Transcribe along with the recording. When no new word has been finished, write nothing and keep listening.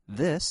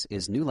This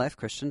is New Life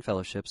Christian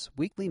Fellowship's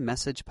weekly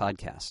message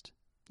podcast.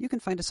 You can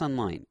find us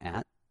online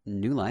at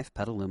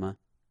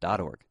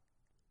newlifepetaluma.org.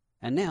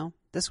 And now,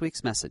 this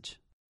week's message.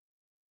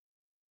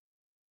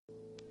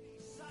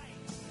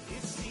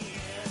 It's the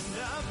end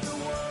of the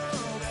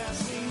world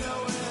as we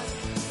know it.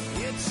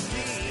 It's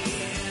the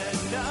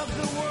end of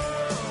the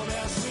world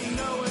as we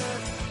know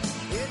it.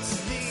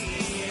 It's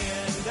the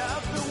end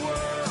of the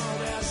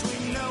world as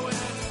we know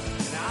it.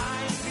 And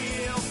I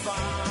feel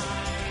fine.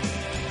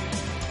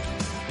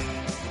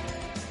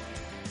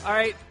 All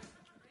right,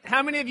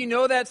 how many of you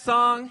know that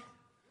song?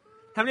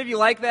 How many of you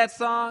like that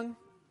song?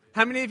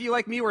 How many of you,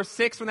 like me, were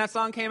 6 when that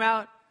song came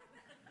out?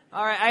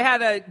 All right, I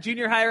had a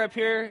junior hire up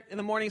here in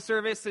the morning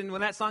service, and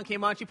when that song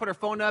came on, she put her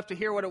phone up to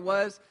hear what it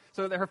was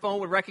so that her phone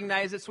would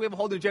recognize it. So we have a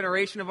whole new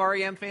generation of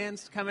REM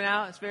fans coming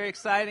out. It's very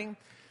exciting.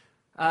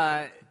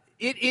 It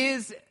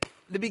is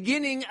the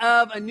beginning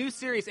of a new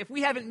series. If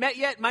we haven't met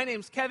yet, my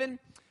name's Kevin.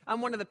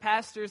 I'm one of the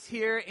pastors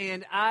here,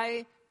 and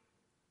I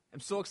am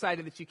so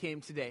excited that you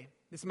came today.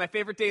 This is my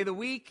favorite day of the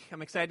week.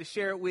 I'm excited to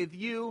share it with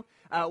you.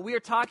 We are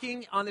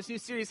talking on this new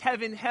series,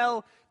 Heaven,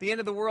 Hell, the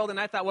End of the World, and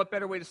I thought what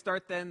better way to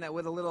start than that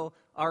with a little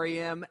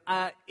REM.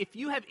 If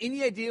you have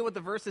any idea what the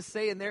verses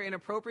say and they're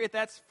inappropriate,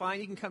 that's fine.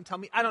 You can come tell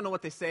me. I don't know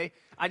what they say.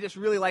 I just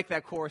really like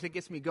that chorus. It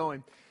gets me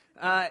going.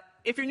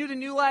 If you're new to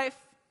New Life,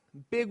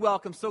 big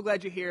welcome. So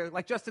glad you're here.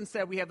 Like Justin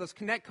said, we have those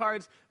Connect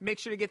cards. Make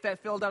sure to get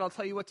that filled out. I'll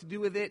tell you what to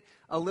do with it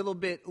a little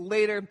bit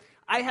later.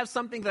 I have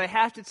something that I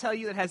have to tell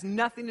you that has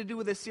nothing to do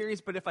with this series,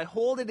 but if I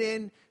hold it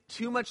in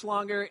too much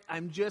longer,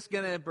 I'm just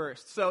going to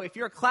burst. So if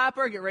you're a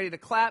clapper, get ready to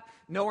clap.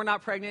 No, we're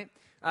not pregnant.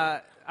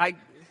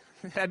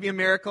 That'd be a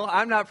miracle.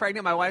 I'm not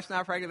pregnant. My wife's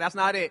not pregnant. That's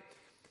not it.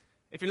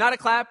 If you're not a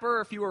clapper,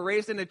 or if you were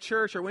raised in a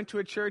church or went to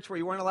a church where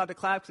you weren't allowed to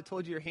clap because it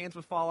told you your hands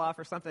would fall off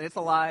or something, it's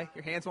a lie.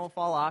 Your hands won't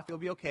fall off. You'll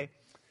be okay.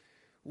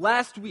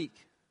 Last week,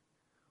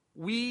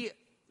 we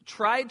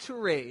tried to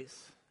raise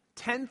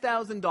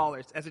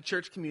 $10,000 as a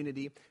church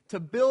community to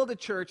build a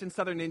church in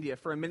southern India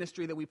for a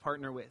ministry that we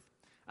partner with.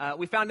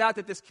 We found out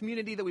that this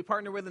community that we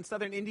partner with in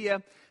southern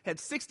India had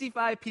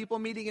 65 people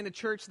meeting in a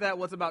church that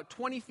was about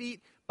 20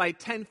 feet by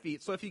 10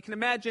 feet. So if you can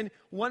imagine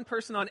one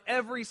person on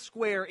every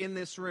square in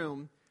this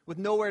room with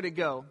nowhere to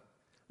go,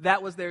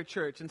 that was their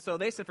church. And so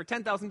they said for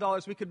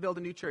 $10,000 we could build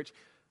a new church.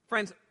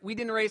 Friends, we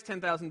didn't raise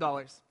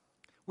 $10,000.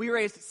 We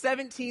raised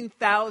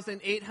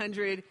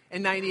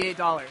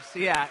 $17,898.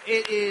 Yeah,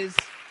 it's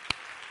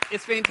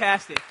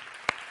fantastic.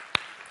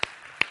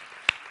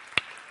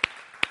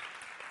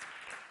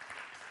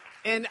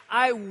 And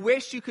I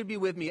wish you could be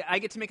with me. I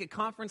get to make a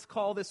conference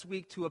call this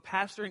week to a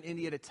pastor in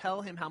India to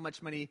tell him how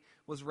much money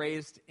was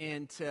raised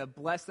and to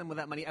bless them with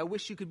that money. I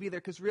wish you could be there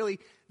because really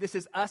this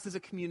is us as a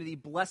community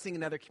blessing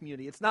another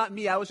community. It's not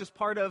me. I was just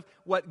part of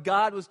what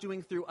God was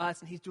doing through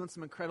us, and he's doing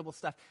some incredible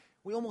stuff.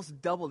 We almost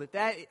doubled it.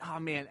 Oh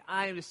man,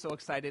 I am just so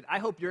excited. I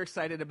hope you're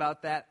excited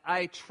about that.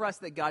 I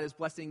trust that God is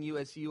blessing you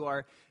as you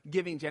are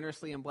giving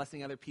generously and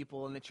blessing other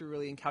people, and that you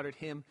really encountered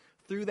him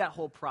through that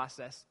whole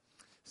process.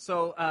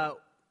 So,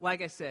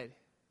 like I said,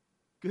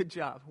 good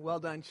job. Well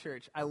done,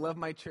 church. I love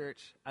my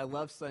church. I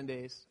love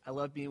Sundays. I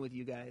love being with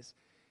you guys.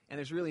 And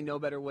there's really no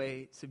better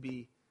way to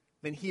be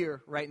than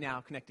here right now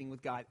connecting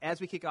with God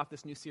as we kick off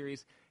this new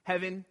series,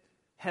 Heaven,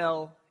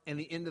 Hell, and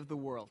the End of the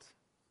World.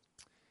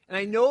 And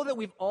I know that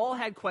we've all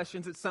had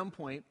questions at some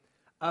point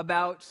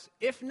about,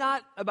 if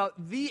not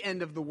about the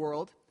end of the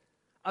world,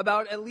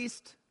 about at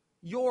least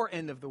your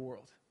end of the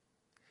world.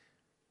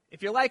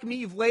 If you're like me,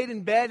 you've laid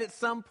in bed at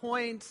some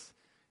point,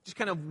 just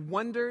kind of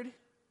wondered,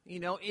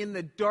 in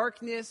the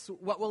darkness,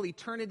 what will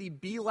eternity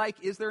be like?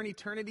 Is there an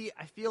eternity?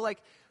 I feel like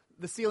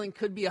the ceiling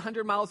could be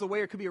 100 miles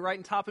away or it could be right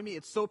on top of me.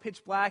 It's so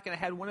pitch black, and I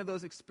had one of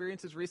those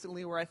experiences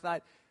recently where I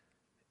thought,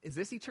 is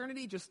this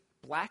eternity just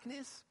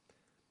blackness?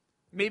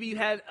 Maybe you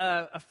had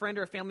a friend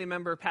or a family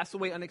member pass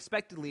away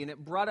unexpectedly, and it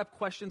brought up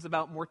questions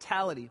about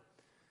mortality.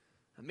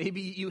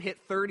 Maybe you hit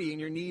 30 and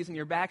your knees and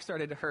your back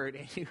started to hurt,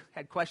 and you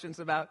had questions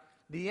about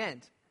the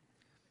end.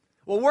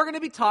 Well, we're going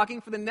to be talking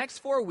for the next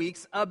 4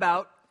 weeks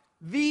about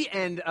the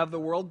end of the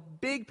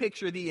world, big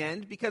picture the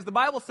end, because the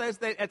Bible says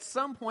that at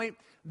some point,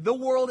 the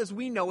world as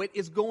we know it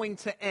is going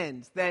to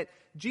end, that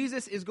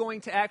Jesus is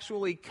going to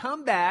actually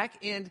come back,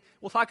 and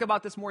we'll talk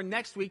about this more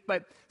next week,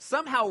 but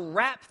somehow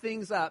wrap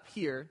things up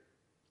here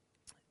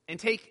and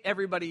take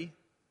everybody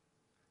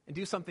and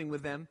do something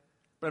with them.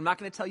 But I'm not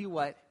going to tell you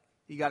what.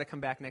 You got to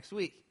come back next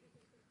week.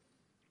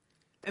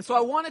 And so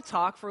I want to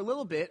talk for a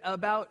little bit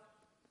about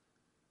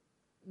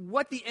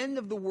what the end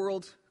of the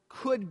world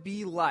could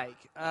be like.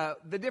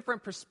 The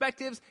different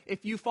perspectives.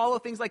 If you follow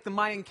things like the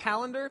Mayan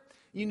calendar,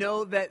 you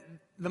know that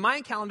the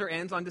Mayan calendar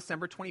ends on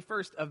December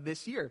 21st of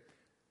this year.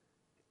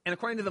 And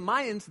according to the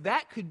Mayans,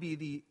 that could be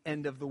the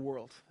end of the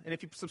world. And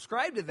if you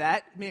subscribe to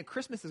that, man,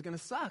 Christmas is going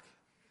to suck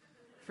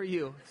for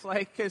you. It's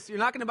like, because you're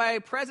not going to buy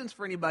presents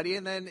for anybody,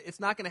 and then it's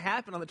not going to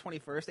happen on the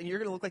 21st, and you're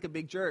going to look like a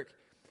big jerk.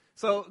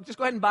 So just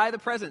go ahead and buy the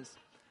presents.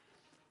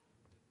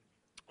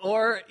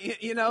 Or,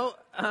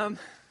 that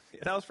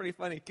was pretty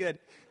funny. Good.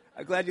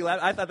 I'm glad you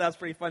laughed. I thought that was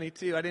pretty funny,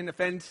 too. I didn't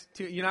offend.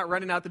 You're not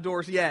running out the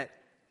doors yet.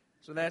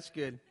 So that's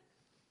good.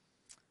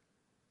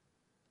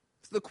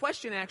 So the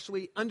question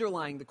actually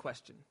underlying the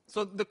question.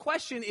 So the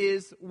question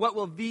is, what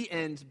will the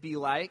end be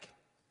like?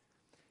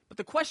 But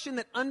the question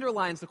that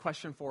underlines the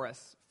question for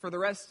us for the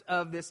rest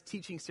of this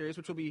teaching series,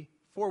 which will be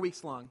 4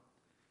 weeks long,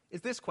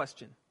 is this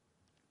question.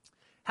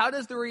 How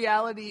does the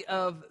reality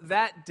of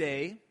that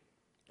day,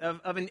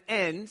 of an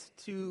end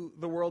to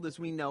the world as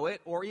we know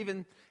it, or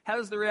even how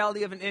does the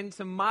reality of an end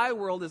to my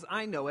world as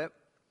I know it,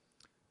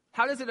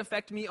 how does it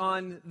affect me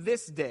on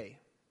this day?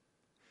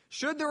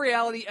 Should the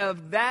reality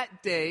of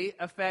that day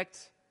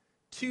affect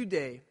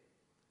today?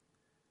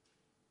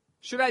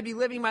 Should I be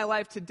living my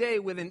life today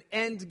with an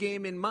end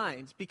game in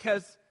mind?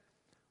 Because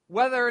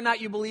whether or not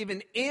you believe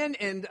in an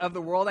end of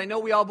the world, I know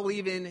we all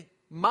believe in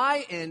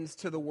my end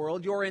to the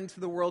world. Your end to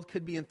the world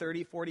could be in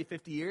 30, 40,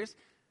 50 years.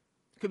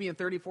 It could be in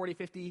 30, 40,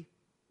 50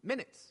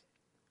 minutes.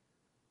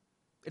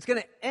 It's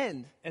going to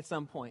end at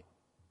some point.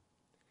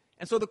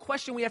 And so the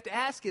question we have to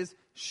ask is,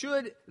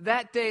 should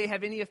that day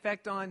have any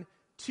effect on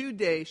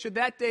today? Should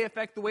that day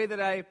affect the way that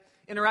I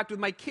interact with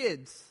my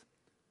kids,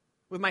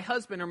 with my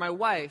husband or my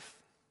wife?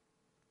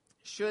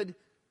 Should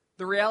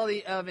the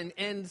reality of an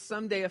end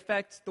someday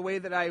affect the way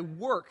that I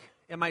work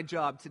at my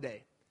job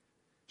today?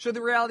 Should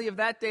the reality of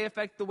that day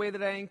affect the way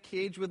that I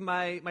engage with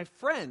my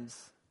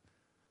friends,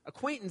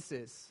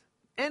 acquaintances,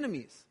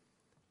 enemies?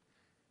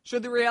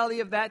 Should the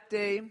reality of that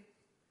day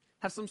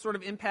have some sort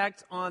of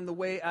impact on the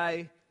way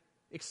I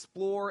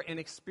explore and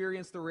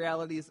experience the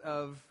realities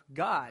of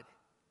God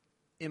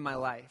in my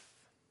life?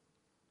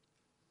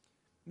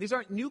 These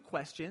aren't new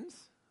questions.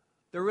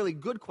 They're really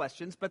good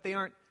questions, but they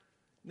aren't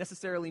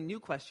necessarily new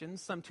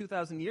questions. Some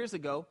 2,000 years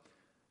ago,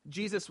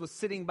 Jesus was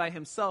sitting by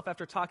himself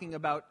after talking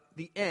about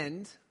the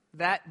end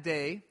that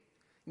day, and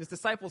his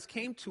disciples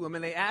came to him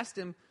and they asked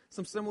him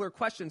some similar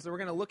questions. And we're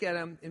going to look at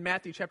them in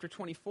Matthew chapter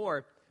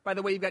 24. By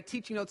the way, you've got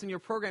teaching notes in your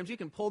programs. You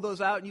can pull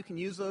those out and you can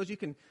use those. You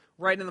can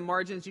write in the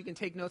margins. You can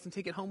take notes and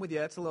take it home with you.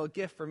 That's a little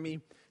gift from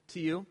me to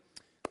you.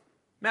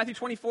 Matthew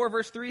 24,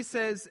 verse 3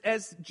 says,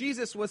 as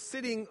Jesus was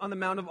sitting on the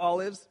Mount of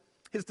Olives,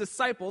 his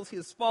disciples,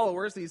 his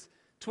followers, these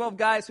 12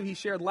 guys who he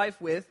shared life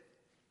with,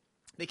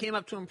 they came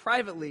up to him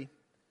privately.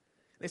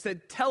 They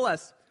said, tell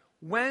us,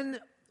 when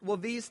will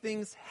these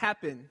things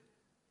happen?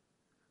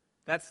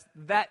 That's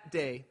that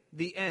day,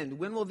 the end.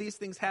 When will these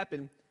things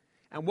happen?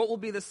 And what will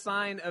be the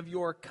sign of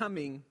your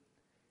coming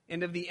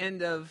and of the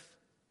end of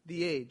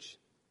the age?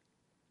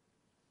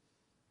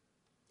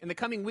 In the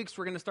coming weeks,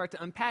 we're going to start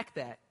to unpack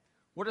that.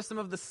 What are some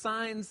of the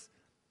signs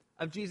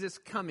of Jesus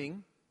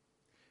coming?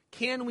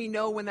 Can we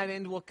know when that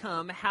end will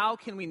come? How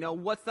can we know?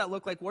 What's that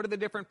look like? What are the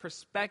different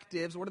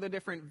perspectives? What are the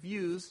different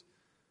views?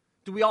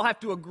 Do we all have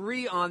to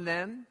agree on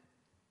them?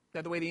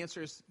 By the way, the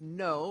answer is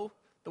no.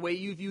 The way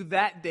you view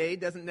that day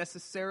doesn't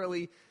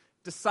necessarily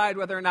decide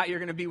whether or not you're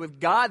going to be with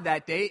God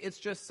that day. It's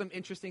just some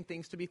interesting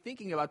things to be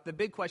thinking about. The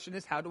big question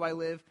is, how do I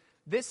live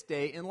this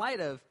day in light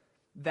of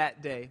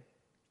that day?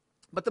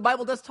 But the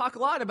Bible does talk a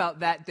lot about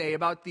that day,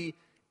 about the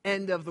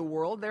end of the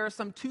world. There are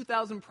some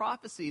 2,000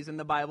 prophecies in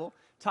the Bible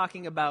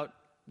talking about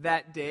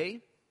that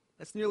day.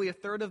 That's nearly a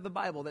third of the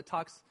Bible that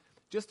talks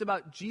just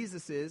about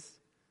Jesus'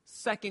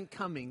 second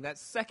coming. That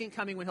second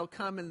coming when he'll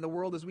come and the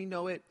world as we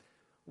know it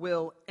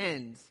will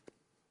end.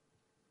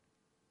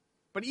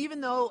 But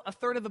even though a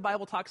third of the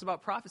Bible talks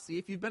about prophecy,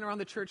 if you've been around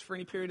the church for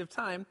any period of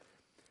time,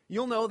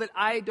 you'll know that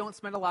I don't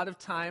spend a lot of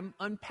time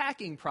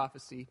unpacking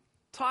prophecy,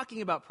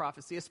 talking about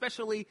prophecy,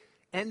 especially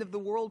end of the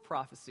world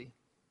prophecy.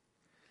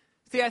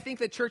 See, I think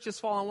that churches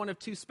fall on one of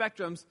two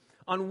spectrums.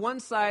 On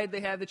one side,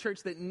 they have the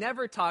church that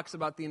never talks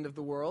about the end of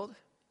the world.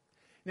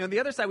 And on the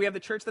other side, we have the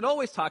church that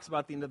always talks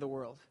about the end of the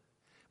world.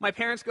 My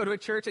parents go to a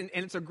church, and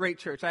it's a great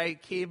church. I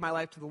gave my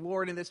life to the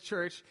Lord in this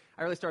church.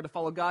 I really started to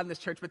follow God in this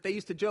church. But they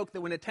used to joke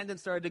that when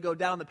attendance started to go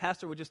down, the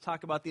pastor would just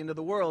talk about the end of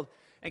the world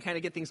and kind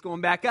of get things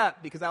going back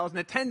up because that was an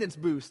attendance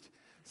boost.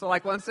 So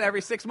like once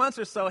every 6 months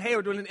or so, hey,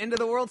 we're doing an end of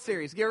the world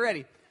series. Get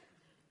ready.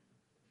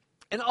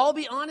 And I'll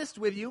be honest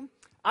with you,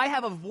 I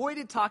have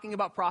avoided talking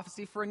about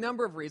prophecy for a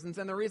number of reasons,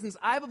 and the reasons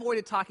I've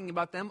avoided talking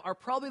about them are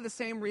probably the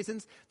same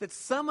reasons that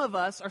some of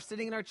us are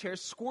sitting in our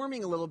chairs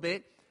squirming a little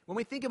bit when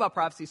we think about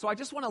prophecy. So I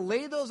just want to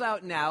lay those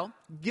out now,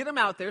 get them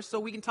out there so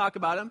we can talk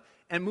about them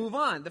and move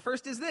on. The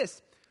first is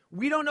this.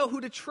 We don't know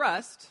who to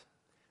trust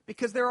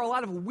because there are a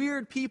lot of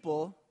weird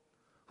people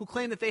who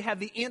claim that they have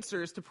the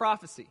answers to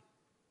prophecy.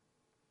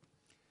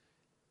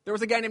 There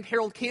was a guy named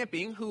Harold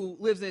Camping who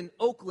lives in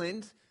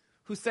Oakland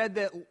who said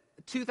that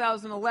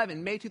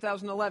May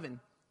 2011,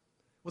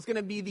 was going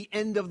to be the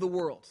end of the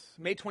world,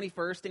 May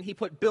 21st, and he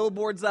put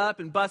billboards up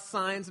and bus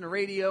signs and a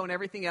radio and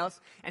everything else,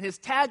 and his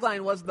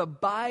tagline was, "The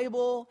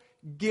Bible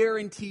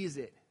guarantees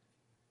it."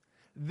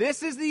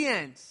 This is the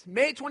end.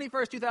 May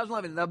 21st,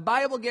 2011, the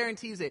Bible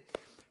guarantees it.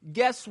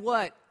 Guess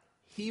what?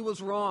 He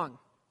was wrong.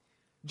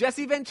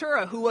 Jesse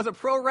Ventura, who was a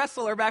pro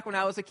wrestler back when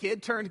I was a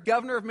kid, turned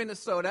governor of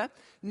Minnesota,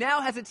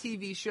 now has a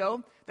TV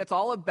show that's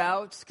all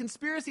about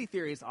conspiracy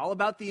theories, all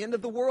about the end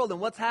of the world and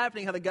what's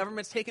happening, how the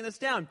government's taking us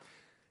down.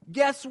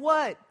 Guess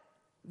what?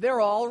 They're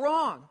all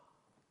wrong.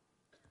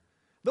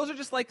 Those are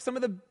just like some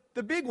of the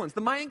the big ones,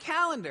 the Mayan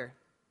calendar.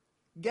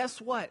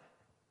 Guess what?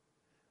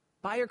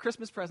 Buy your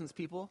Christmas presents,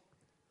 people,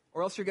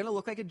 or else you're going to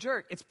look like a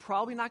jerk. It's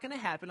probably not going to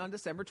happen on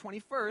December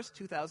 21st,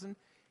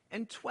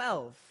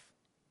 2012.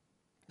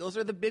 Those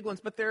are the big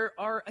ones, but there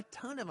are a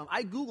ton of them.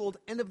 I Googled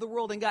end of the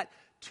world and got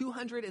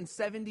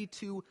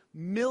 272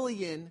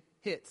 million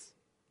hits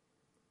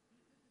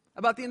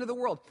about the end of the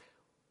world.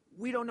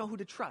 We don't know who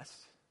to trust.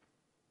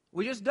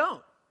 We just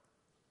don't.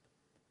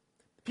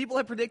 People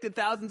have predicted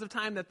thousands of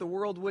times that the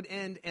world would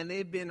end, and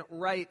they've been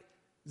right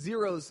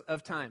zeros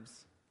of times.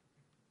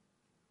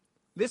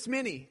 This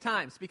many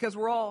times, because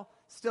we're all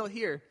still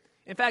here.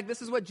 In fact,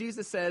 this is what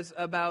Jesus says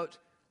about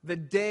the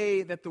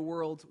day that the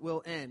world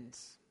will end.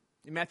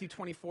 In Matthew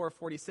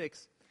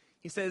 24:46,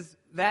 he says,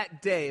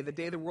 that day, the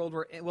day the world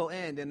will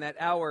end, and that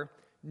hour,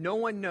 no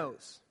one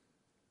knows.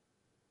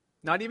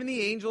 Not even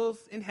the angels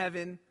in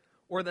heaven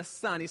or the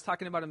Son. He's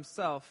talking about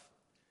himself.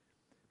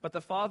 But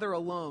the Father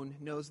alone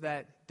knows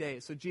that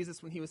day. So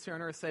Jesus, when he was here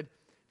on earth, said,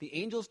 the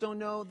angels don't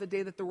know the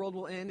day that the world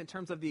will end in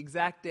terms of the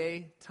exact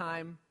day,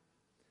 time.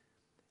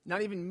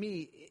 Not even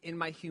me, in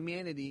my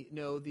humanity,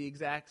 know the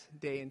exact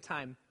day and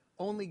time.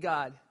 Only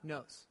God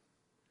knows.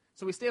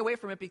 So we stay away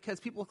from it because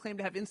people claim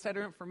to have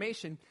insider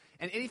information.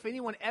 And if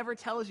anyone ever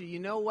tells you, you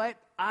know what,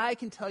 I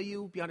can tell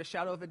you beyond a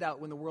shadow of a doubt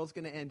when the world's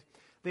going to end,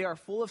 they are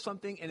full of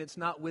something and it's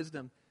not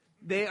wisdom.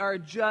 They are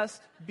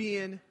just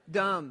being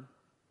dumb.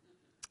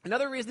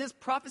 Another reason is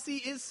prophecy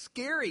is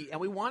scary, and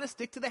we want to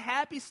stick to the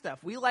happy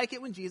stuff. We like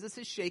it when Jesus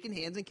is shaking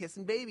hands and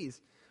kissing babies.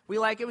 We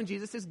like it when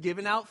Jesus is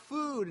giving out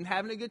food and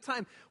having a good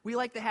time. We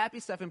like the happy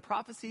stuff, and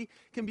prophecy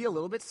can be a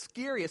little bit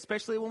scary,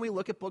 especially when we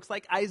look at books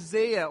like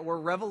Isaiah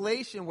or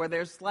Revelation, where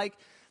there's like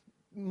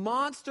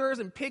monsters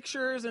and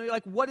pictures, and you're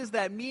like, what does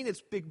that mean?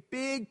 It's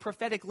big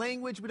prophetic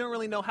language. We don't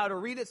really know how to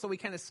read it, so we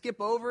kind of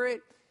skip over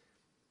it.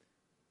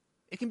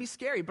 It can be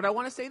scary, but I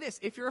want to say this.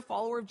 If you're a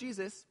follower of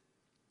Jesus,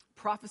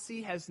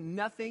 prophecy has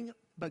nothing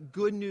but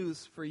good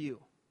news for you.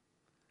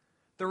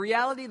 The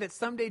reality that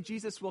someday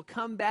Jesus will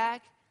come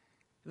back,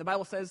 and the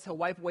Bible says he'll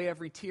wipe away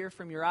every tear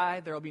from your eye.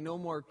 There will be no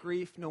more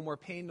grief, no more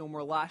pain, no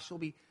more loss. You'll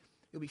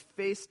be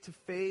face to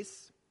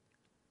face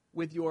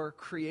with your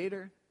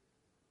Creator.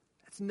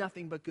 That's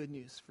nothing but good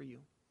news for you.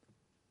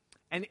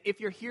 And if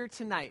you're here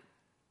tonight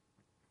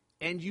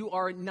and you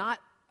are not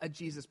a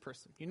Jesus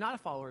person, you're not a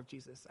follower of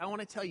Jesus, I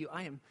want to tell you,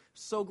 I am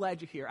so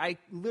glad you're here. I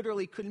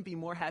literally couldn't be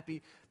more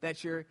happy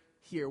that you're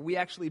here. We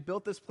actually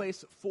built this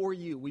place for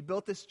you. We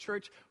built this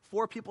church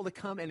for people to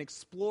come and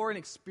explore and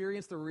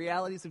experience the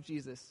realities of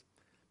Jesus.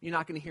 You're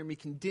not going to hear me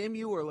condemn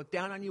you or look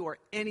down on you or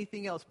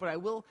anything else, but I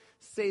will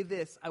say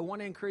this. I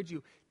want to encourage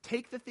you,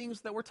 take the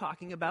things that we're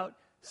talking about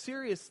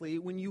seriously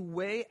when you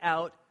weigh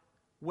out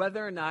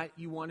whether or not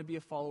you want to be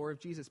a follower of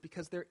Jesus,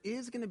 because there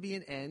is going to be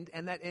an end,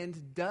 and that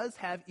end does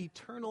have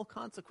eternal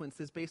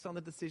consequences based on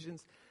the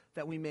decisions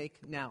that we make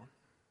now.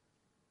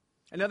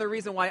 Another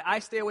reason why I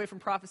stay away from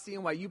prophecy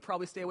and why you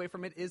probably stay away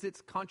from it is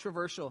it's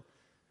controversial.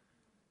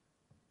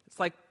 It's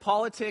like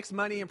politics,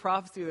 money, and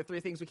prophecy are the three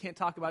things we can't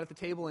talk about at the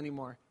table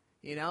anymore.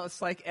 You know,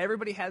 it's like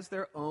everybody has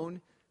their own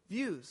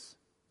views.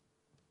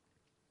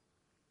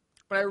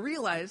 But I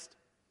realized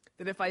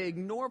that if I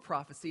ignore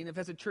prophecy, and if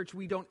as a church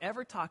we don't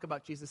ever talk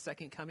about Jesus'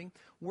 second coming,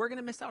 we're going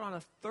to miss out on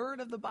a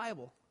third of the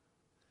Bible.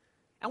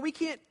 And we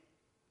can't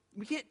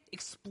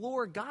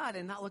explore God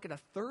and not look at a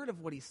third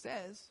of what he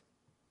says.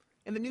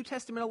 In the New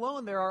Testament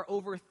alone, there are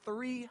over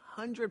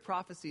 300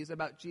 prophecies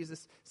about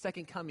Jesus'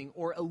 second coming,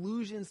 or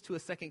allusions to a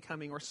second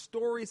coming, or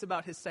stories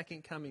about his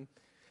second coming.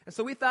 And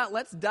so we thought,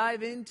 let's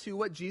dive into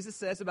what Jesus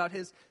says about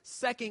his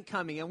second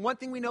coming. And one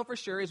thing we know for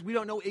sure is we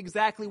don't know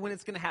exactly when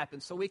it's going to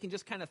happen, so we can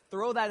just kind of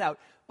throw that out.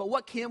 But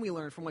what can we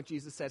learn from what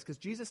Jesus says? Because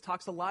Jesus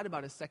talks a lot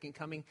about his second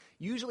coming.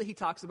 Usually he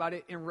talks about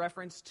it in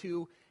reference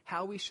to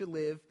how we should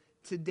live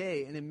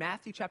today. And in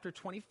Matthew chapter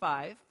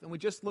 25, and we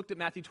just looked at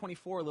Matthew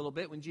 24 a little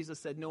bit when Jesus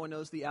said no one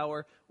knows the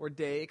hour or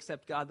day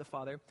except God the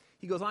Father.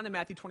 He goes on in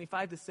Matthew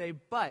 25 to say,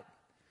 but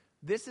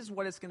this is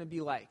what it's going to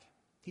be like.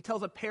 He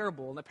tells a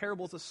parable, and the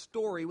parable is a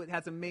story that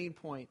has a main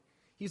point.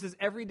 He uses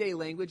everyday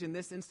language. In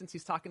this instance,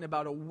 he's talking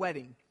about a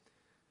wedding.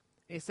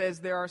 And he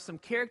says there are some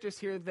characters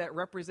here that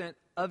represent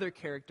other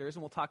characters,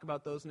 and we'll talk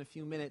about those in a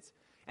few minutes.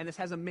 And this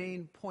has a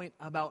main point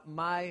about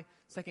my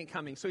second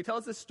coming. So he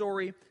tells this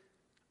story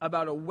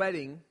about a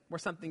wedding where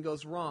something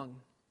goes wrong.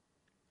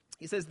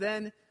 He says,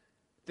 then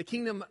the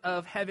kingdom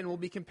of heaven will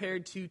be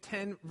compared to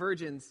 10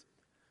 virgins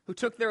who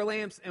took their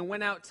lamps and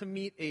went out to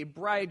meet a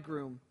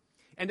bridegroom.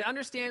 And to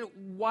understand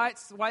why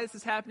this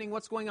is happening,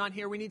 what's going on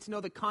here, we need to know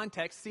the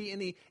context. See, in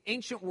the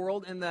ancient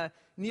world, in the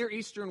Near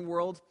Eastern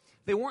world,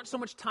 they weren't so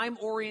much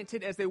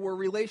time-oriented as they were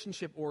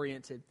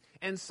relationship-oriented.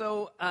 And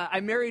so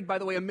I married, by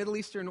the way, a Middle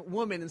Eastern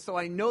woman, and so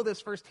I know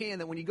this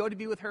firsthand, that when you go to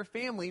be with her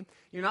family,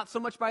 you're not so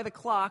much by the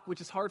clock,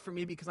 which is hard for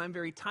me because I'm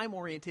very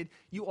time-oriented.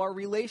 You are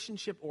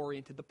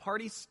relationship-oriented. The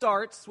party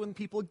starts when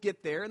people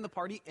get there, and the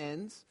party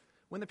ends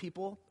when the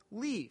people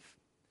leave.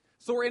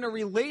 So we're in a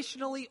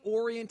relationally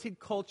oriented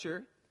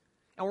culture,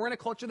 and we're in a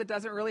culture that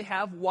doesn't really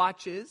have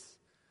watches.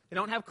 They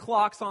don't have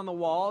clocks on the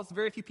walls.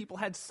 Very few people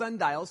had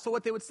sundials. So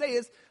what they would say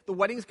is the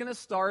wedding's going to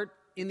start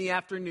in the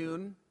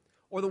afternoon,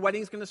 or the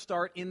wedding's going to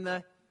start in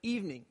the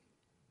evening.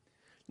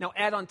 Now,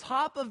 add on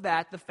top of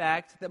that the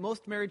fact that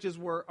most marriages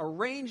were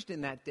arranged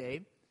in that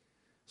day.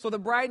 So the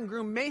bride and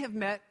groom may have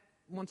met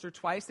once or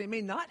twice. They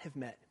may not have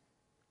met.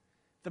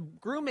 The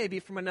groom may be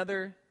from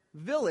another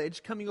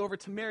village coming over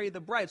to marry the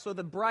bride. So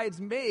the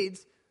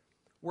bridesmaids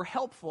were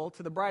helpful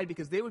to the bride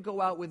because they would go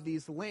out with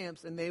these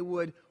lamps and they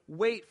would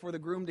wait for the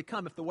groom to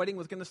come. If the wedding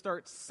was going to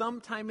start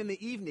sometime in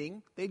the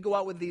evening, they'd go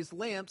out with these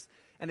lamps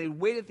and they'd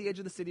wait at the edge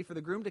of the city for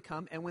the groom to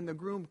come. And when the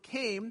groom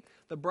came,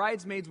 the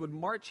bridesmaids would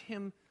march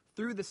him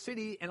through the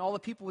city and all the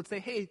people would say,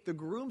 hey, the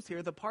groom's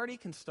here, the party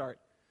can start.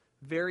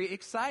 Very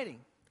exciting.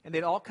 And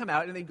they'd all come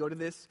out and they'd go to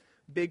this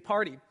big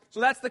party.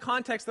 So that's the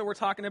context that we're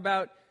talking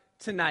about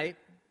tonight.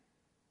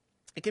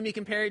 It can be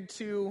compared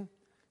to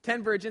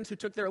 10 virgins who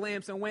took their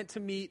lamps and went to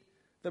meet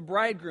the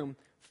bridegroom.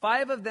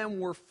 5 of them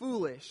were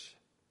foolish,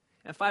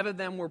 and 5 of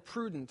them were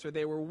prudent, or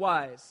they were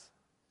wise.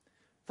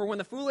 For when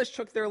the foolish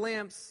took their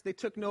lamps, they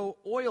took no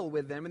oil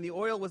with them, and the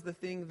oil was the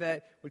thing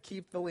that would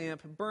keep the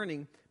lamp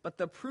burning. But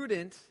the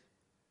prudent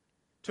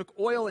took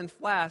oil in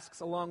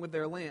flasks along with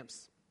their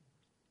lamps.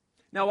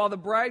 Now, while the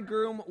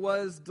bridegroom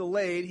was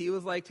delayed, he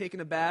was like taking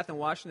a bath and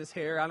washing his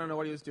hair. I don't know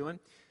what he was doing.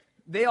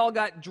 They all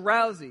got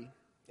drowsy,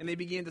 and they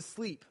began to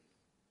sleep.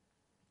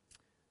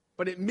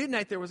 But at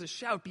midnight there was a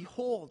shout,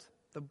 behold,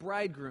 the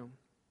bridegroom.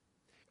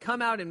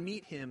 Come out and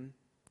meet him.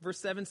 Verse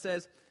 7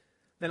 says,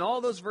 then all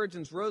those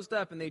virgins rose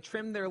up and they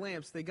trimmed their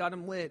lamps. They got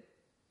them lit.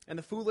 And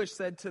the foolish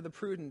said to the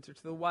prudent, or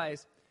to the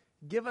wise,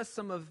 give us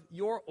some of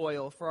your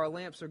oil, for our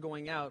lamps are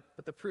going out.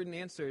 But the prudent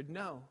answered,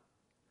 no,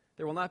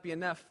 there will not be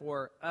enough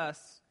for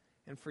us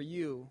and for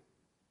you.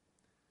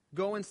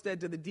 Go instead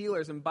to the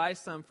dealers and buy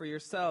some for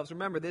yourselves.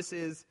 Remember, this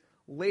is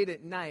late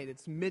at night.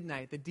 It's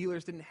midnight. The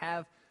dealers didn't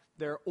have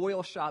their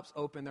oil shops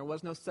open. There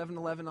was no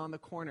 7-Eleven on the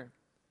corner.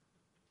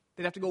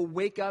 They'd have to go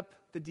wake up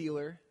the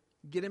dealer,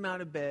 get him out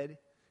of bed,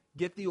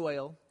 get the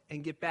oil,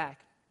 and get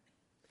back.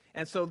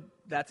 And so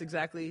that's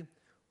exactly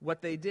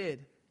what they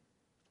did.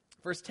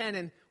 Verse 10,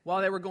 and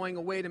while they were going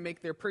away to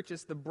make their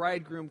purchase, the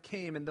bridegroom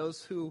came, and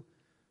those who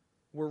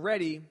were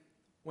ready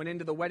went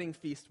into the wedding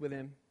feast with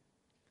him.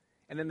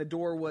 And then the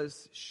door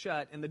was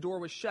shut. And the door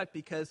was shut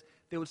because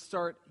they would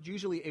start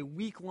usually a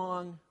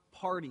week-long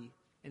party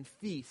and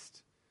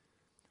feast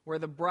where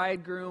the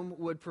bridegroom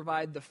would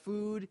provide the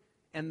food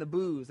and the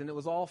booze, and it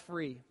was all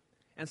free.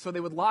 And so they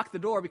would lock the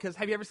door because,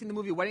 have you ever seen the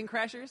movie Wedding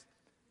Crashers?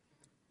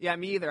 Yeah,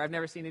 me either. I've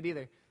never seen it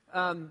either.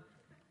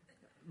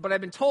 But I've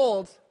been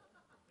told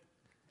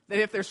that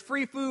if there's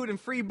free food and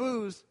free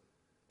booze,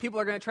 people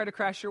are going to try to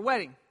crash your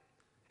wedding.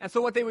 And so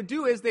what they would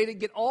do is they'd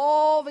get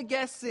all the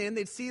guests in,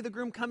 they'd see the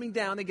groom coming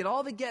down, they'd get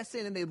all the guests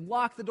in, and they'd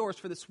lock the doors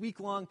for this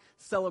week-long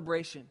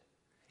celebration.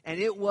 And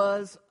it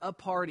was a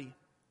party.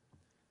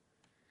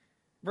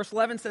 Verse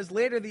 11 says,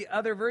 later the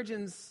other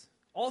virgins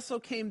also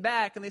came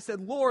back, and they said,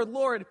 Lord,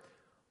 Lord,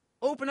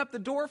 open up the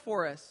door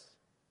for us.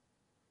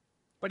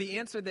 But he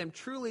answered them,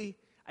 truly,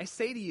 I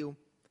say to you,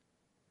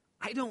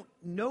 I don't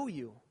know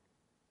you.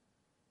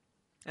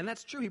 And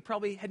that's true. He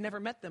probably had never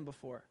met them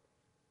before.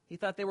 He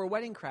thought they were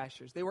wedding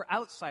crashers. They were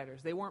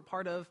outsiders. They weren't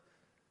part of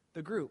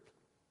the group.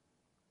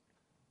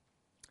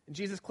 And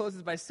Jesus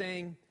closes by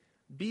saying,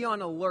 be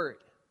on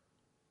alert,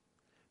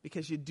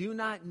 because you do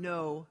not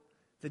know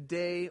the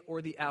day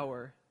or the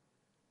hour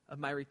of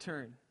my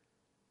return.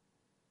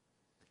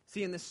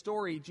 See, in this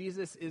story,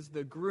 Jesus is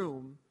the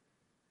groom,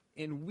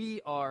 and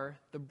we are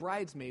the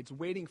bridesmaids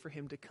waiting for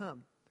him to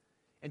come.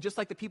 And just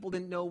like the people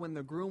didn't know when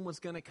the groom was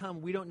going to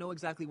come, we don't know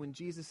exactly when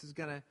Jesus is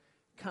going to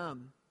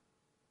come.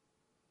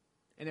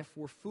 And if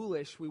we're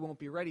foolish, we won't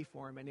be ready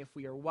for him. And if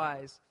we are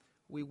wise,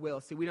 we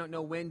will. See, we don't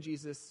know when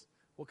Jesus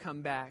will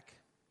come back,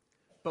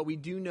 but we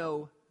do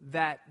know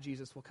that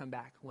Jesus will come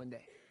back one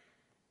day.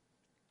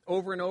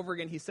 Over and over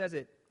again, he says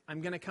it. I'm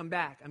going to come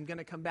back. I'm going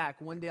to come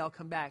back. One day I'll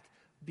come back.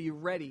 Be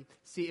ready.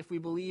 See, if we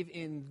believe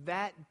in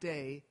that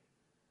day,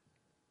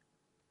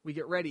 we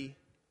get ready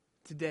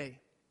today.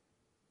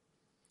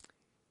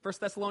 1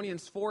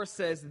 Thessalonians 4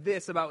 says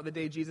this about the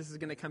day Jesus is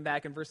going to come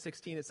back. In verse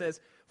 16 it says,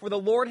 for the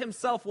Lord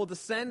himself will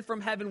descend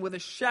from heaven with a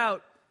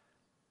shout,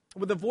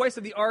 with the voice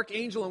of the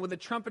archangel and with the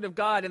trumpet of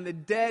God, and the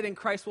dead in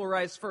Christ will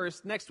rise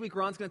first. Next week,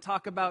 Ron's going to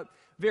talk about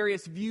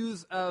various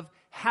views of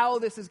how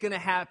this is going to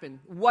happen,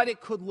 what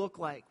it could look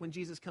like when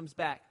Jesus comes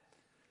back.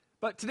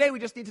 But today we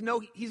just need to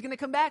know he's going to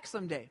come back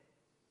someday.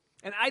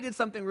 And I did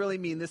something really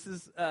mean. This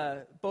is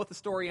both a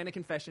story and a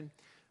confession.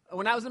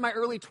 When I was in my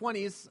early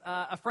 20s,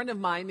 a friend of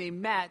mine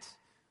named Matt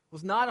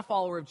was not a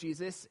follower of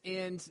Jesus,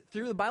 and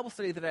through the Bible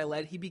study that I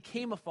led, he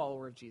became a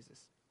follower of Jesus.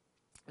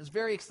 It was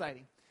very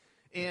exciting.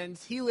 And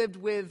he lived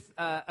with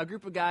a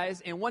group of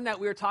guys, and one night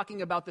we were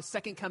talking about the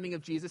second coming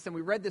of Jesus, and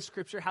we read this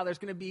scripture, how there's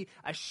going to be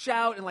a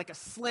shout and like a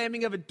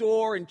slamming of a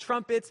door and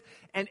trumpets,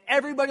 and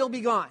everybody will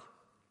be gone.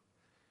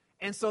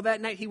 And so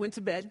that night he went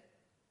to bed,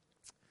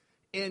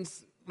 and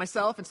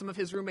myself and some of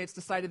his roommates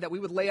decided that we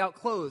would lay out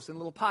clothes in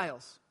little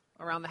piles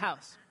around the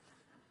house.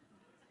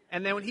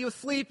 And then when he was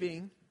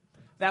sleeping,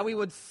 that we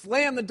would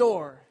slam the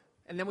door,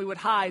 and then we would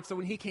hide, so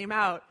when he came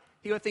out,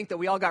 he would think that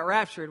we all got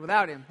raptured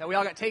without him, that we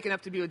all got taken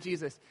up to be with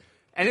Jesus.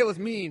 And it was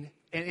mean,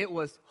 and it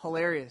was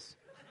hilarious.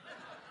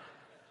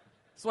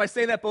 So I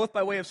say that both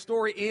by way of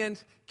story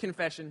and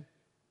confession.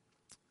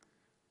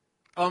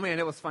 Oh man,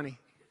 it was funny.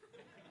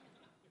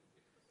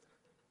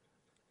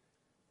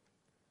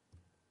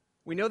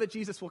 We know that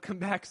Jesus will come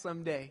back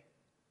someday.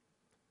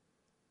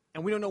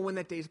 And we don't know when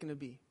that day is going to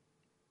be.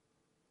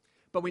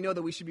 But we know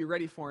that we should be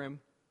ready for him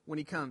when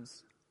he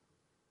comes.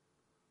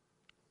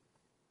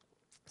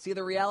 See,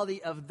 the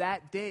reality of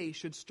that day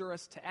should stir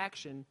us to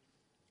action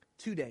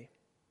today.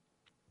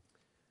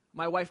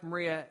 My wife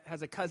Maria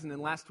has a cousin,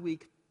 and last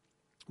week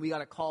we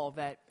got a call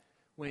that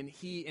when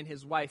he and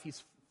his wife,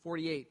 he's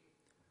 48,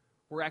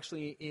 were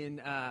actually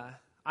in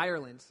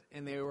Ireland,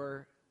 and they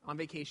were on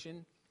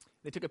vacation.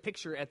 They took a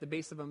picture at the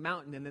base of a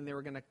mountain, and then they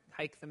were going to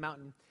hike the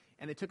mountain.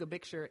 And they took a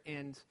picture,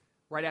 and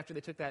right after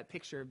they took that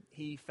picture,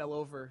 he fell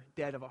over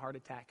dead of a heart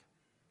attack.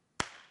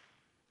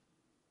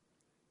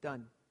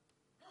 Done.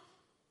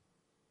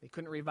 They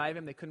couldn't revive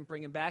him. They couldn't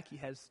bring him back. He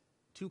has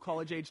 2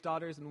 college-age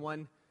daughters and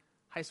 1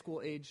 high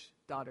school-age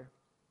daughter.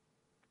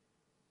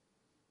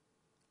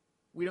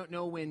 We don't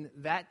know when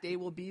that day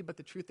will be, but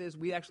the truth is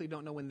we actually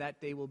don't know when that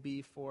day will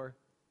be for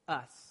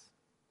us.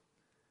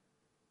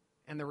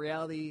 And the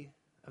reality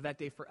of that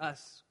day for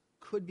us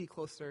could be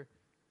closer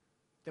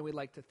than we'd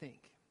like to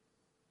think.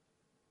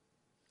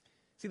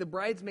 See, the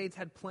bridesmaids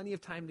had plenty of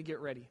time to get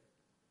ready.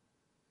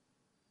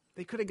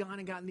 They could have gone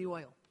and gotten the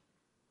oil.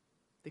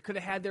 They could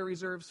have had their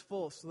reserves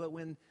full so that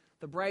when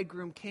the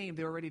bridegroom came,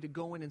 they were ready to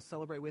go in and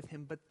celebrate with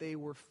him, but they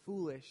were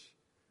foolish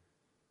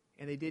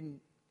and they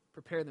didn't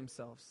prepare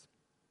themselves.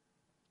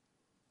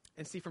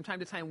 And see, from time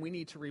to time, we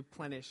need to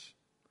replenish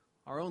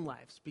our own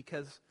lives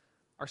because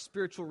our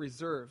spiritual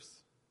reserves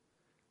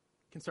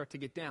can start to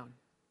get down.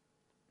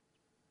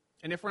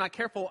 And if we're not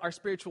careful, our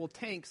spiritual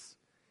tanks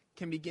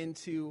can begin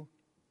to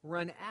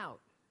run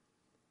out.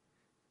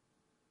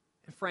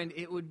 And friend,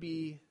 it would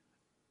be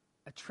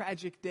a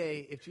tragic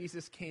day if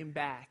Jesus came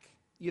back,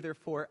 either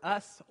for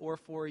us or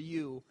for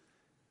you,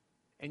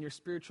 and your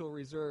spiritual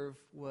reserve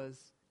was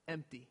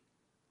empty.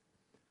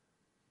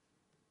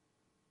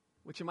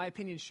 Which, in my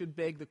opinion, should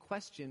beg the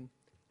question,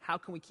 how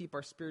can we keep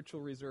our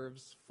spiritual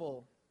reserves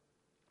full?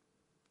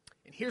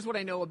 And here's what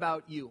I know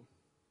about you,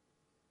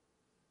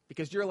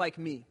 because you're like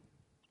me.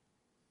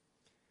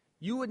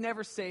 You would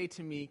never say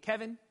to me,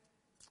 Kevin,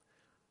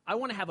 I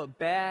want to have a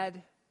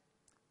bad,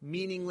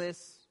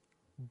 meaningless,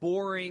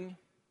 boring,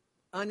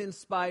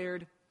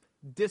 uninspired,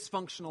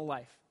 dysfunctional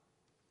life.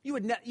 You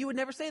would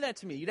never say that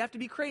to me. You'd have to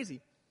be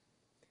crazy.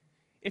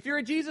 If you're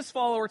a Jesus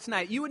follower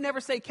tonight, you would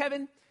never say,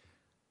 Kevin,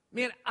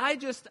 man, I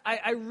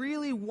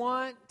really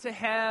want to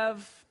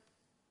have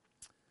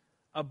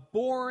a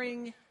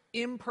boring,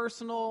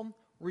 impersonal,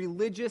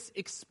 religious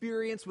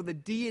experience with a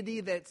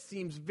deity that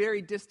seems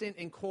very distant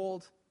and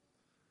cold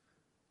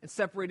and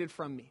separated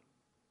from me.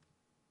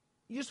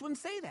 You just wouldn't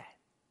say that.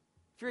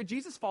 If you're a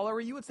Jesus follower,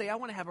 you would say, I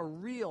want to have a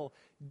real,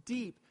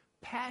 deep,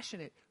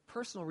 passionate,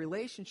 personal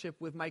relationship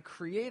with my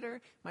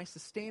Creator, my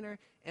Sustainer,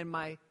 and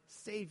my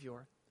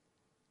Savior.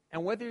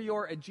 And whether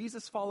you're a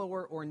Jesus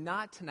follower or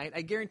not tonight,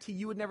 I guarantee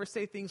you would never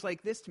say things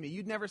like this to me.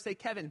 You'd never say,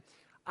 Kevin,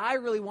 I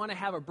really want to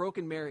have a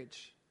broken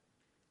marriage.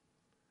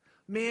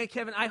 Man,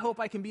 Kevin, I hope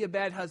I can be a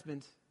bad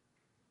husband.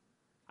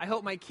 I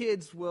hope my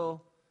kids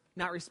will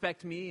not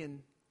respect me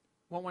and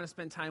won't want to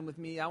spend time with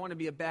me. I want to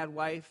be a bad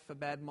wife, a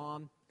bad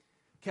mom.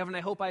 Kevin,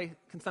 I hope I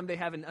can someday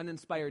have an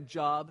uninspired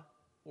job,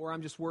 or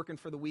I'm just working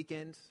for the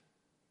weekend.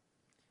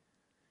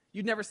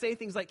 You'd never say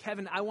things like,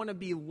 Kevin, I want to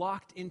be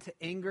locked into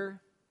anger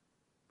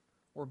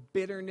or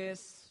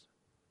bitterness.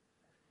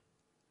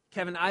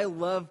 Kevin, I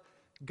love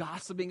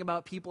gossiping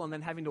about people and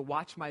then having to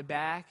watch my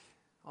back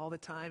all the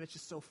time. It's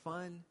just so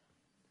fun.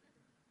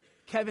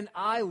 Kevin,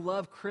 I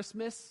love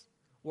Christmas,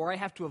 where I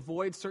have to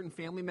avoid certain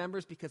family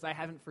members because I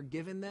haven't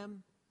forgiven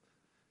them.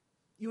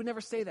 You would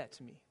never say that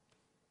to me.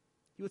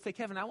 You would say,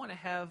 Kevin, I want to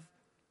have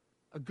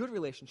a good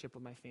relationship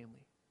with my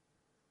family.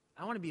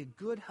 I want to be a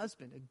good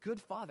husband, a good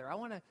father. I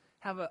want to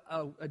have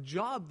a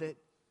job that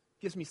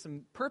gives me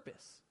some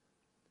purpose.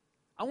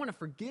 I want to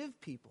forgive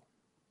people.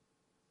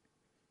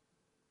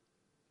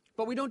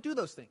 But we don't do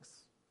those things.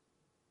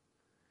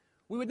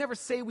 We would never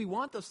say we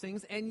want those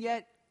things, and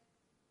yet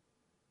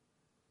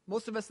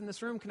most of us in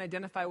this room can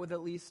identify with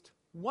at least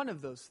one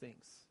of those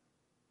things.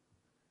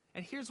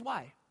 And here's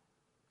why.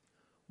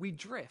 We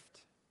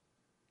drift.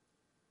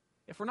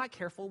 If we're not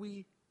careful,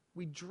 we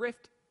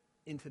drift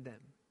into them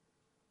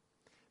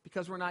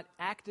because we're not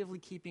actively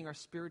keeping our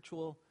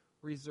spiritual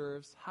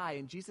reserves high.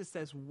 And Jesus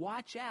says,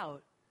 watch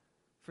out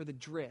for the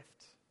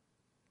drift.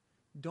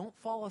 Don't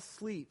fall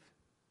asleep.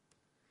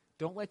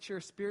 Don't let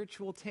your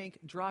spiritual tank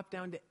drop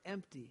down to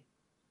empty,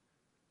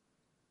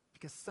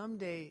 because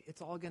someday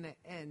it's all going to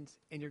end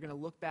and you're going to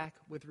look back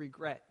with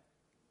regret.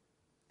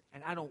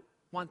 And I don't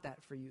want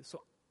that for you.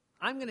 So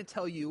I'm going to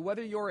tell you,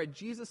 whether you're a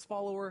Jesus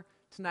follower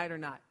tonight or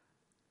not,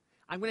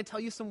 I'm going to tell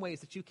you some ways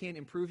that you can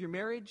improve your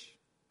marriage,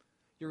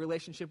 your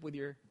relationship with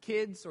your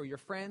kids or your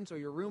friends or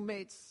your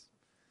roommates.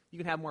 You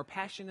can have more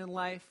passion in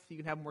life. You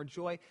can have more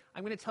joy.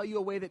 I'm going to tell you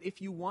a way that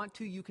if you want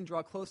to, you can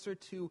draw closer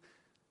to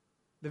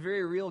the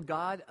very real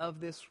God of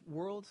this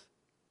world.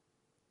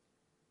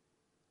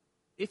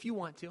 If you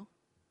want to,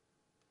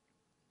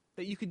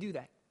 that you could do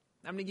that.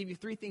 I'm going to give you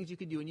 3 things you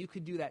could do, and you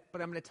could do that.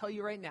 But I'm going to tell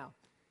you right now,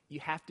 you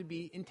have to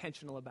be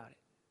intentional about it.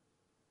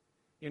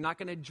 You're not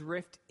going to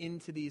drift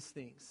into these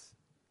things.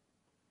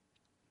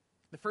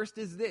 The first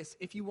is this.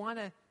 If you want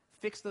to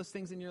fix those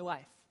things in your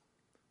life,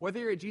 whether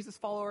you're a Jesus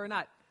follower or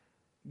not,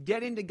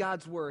 get into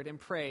God's Word and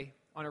pray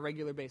on a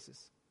regular basis.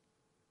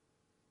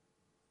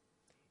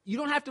 You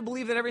don't have to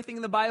believe that everything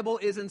in the Bible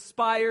is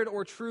inspired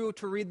or true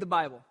to read the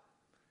Bible.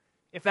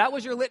 If that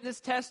was your litmus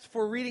test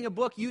for reading a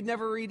book, you'd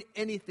never read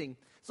anything.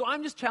 So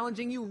I'm just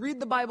challenging you, read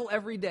the Bible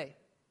every day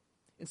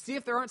and see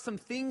if there aren't some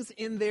things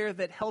in there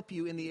that help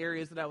you in the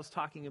areas that I was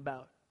talking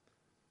about.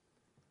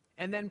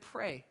 And then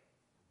pray.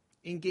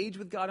 Engage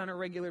with God on a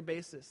regular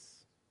basis.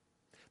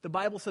 The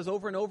Bible says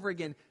over and over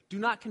again, do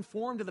not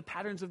conform to the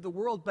patterns of the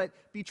world, but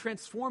be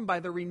transformed by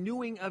the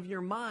renewing of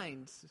your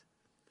minds,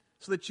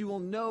 so that you will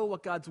know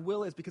what God's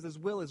will is, because his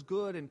will is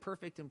good and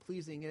perfect and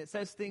pleasing. And it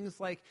says things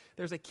like,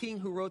 there's a king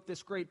who wrote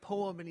this great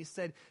poem, and he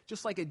said,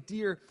 just like a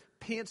deer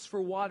pants for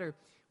water,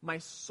 my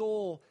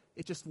soul,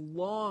 it just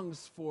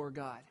longs for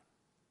God.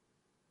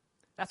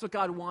 That's what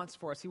God wants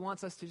for us. He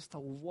wants us to just to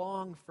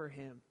long for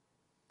him.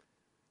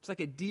 Just like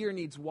a deer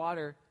needs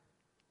water,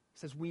 he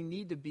says we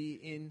need to be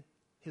in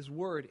his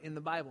word, in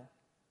the Bible.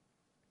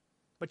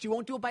 But you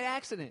won't do it by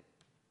accident.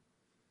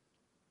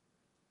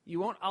 You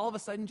won't all of a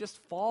sudden just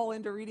fall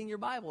into reading your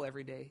Bible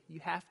every day. You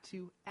have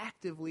to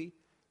actively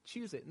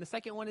choose it. And the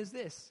second one is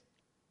this.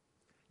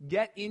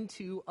 Get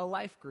into a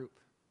life group.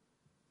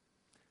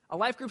 A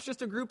life group is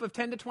just a group of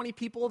 10 to 20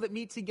 people that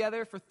meet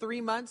together for 3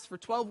 months, for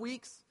 12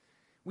 weeks.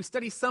 We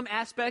study some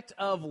aspect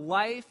of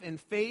life and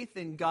faith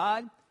in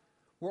God.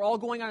 We're all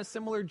going on a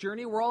similar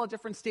journey. We're all at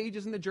different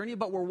stages in the journey,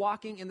 but we're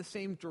walking in the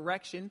same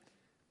direction.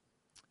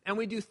 And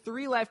we do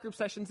 3 life group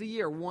sessions a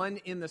year,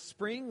 1 in the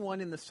spring,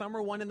 1 in the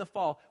summer, 1 in the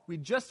fall. We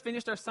just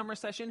finished our summer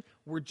session.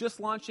 We're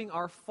just launching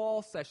our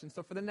fall session.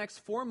 So for the next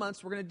 4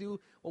 months, we're going to do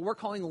what we're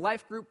calling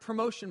Life Group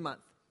Promotion Month.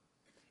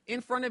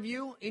 In front of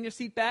you, in your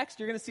seat backs,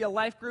 you're going to see a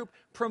Life Group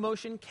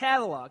Promotion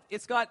Catalog.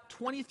 It's got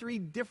 23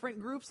 different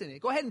groups in it.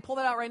 Go ahead and pull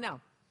that out right now.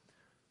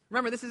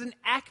 Remember, this is an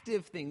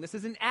active thing. This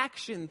is an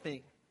action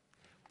thing.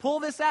 Pull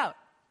this out.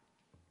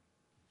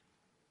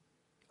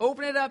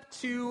 Open it up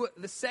to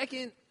the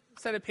second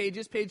set of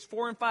pages, page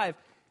 4 and 5.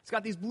 It's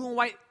got these blue and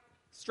white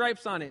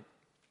stripes on it.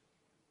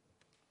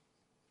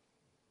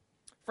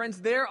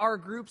 Friends, there are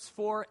groups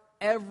for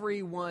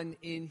everyone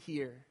in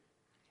here.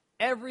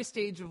 Every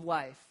stage of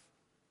life.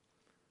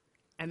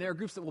 And there are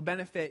groups that will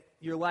benefit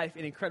your life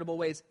in incredible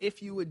ways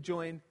if you would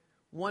join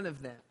one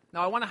of them.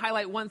 Now, I want to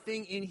highlight one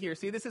thing in here.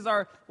 See, this is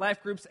our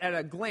life groups at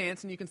a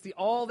glance, and you can see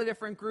all the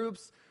different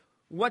groups,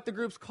 what the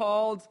group's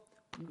called,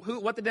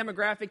 what the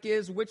demographic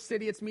is, which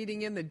city it's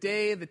meeting in, the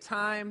day, the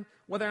time,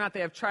 whether or not they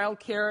have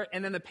childcare,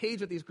 and then the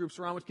page that these groups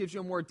are on, which gives you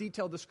a more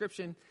detailed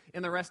description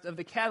in the rest of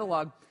the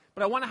catalog.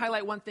 But I want to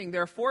highlight one thing.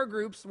 There are 4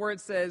 groups where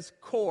it says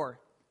core,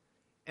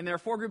 and there are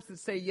 4 groups that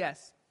say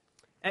yes.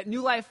 At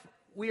New Life,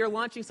 we are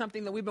launching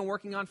something that we've been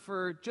working on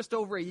for just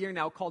over a year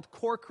now called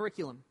Core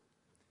Curriculum.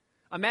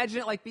 Imagine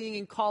it like being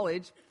in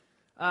college.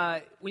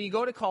 When you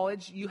go to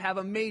college, you have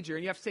a major,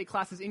 and you have to take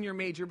classes in your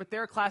major, but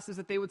there are classes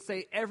that they would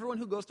say everyone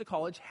who goes to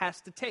college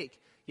has to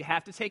take. You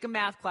have to take a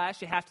math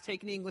class, you have to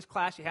take an English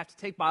class, you have to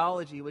take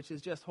biology, which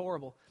is just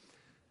horrible.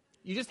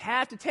 You just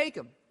have to take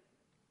them.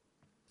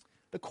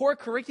 The core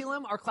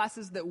curriculum are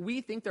classes that we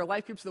think, they're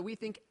life groups that we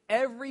think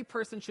every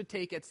person should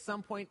take at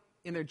some point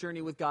in their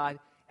journey with God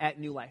at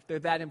New Life. They're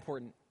that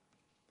important.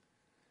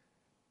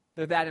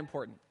 They're that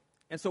important.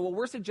 And so what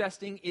we're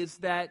suggesting is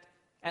that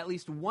at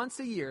least once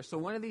a year, so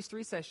one of these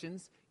 3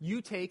 sessions,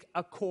 you take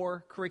a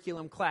core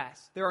curriculum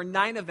class. There are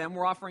 9 of them.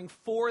 We're offering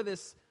 4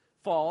 this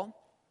fall.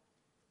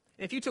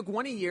 And if you took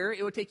 1 a year,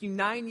 it would take you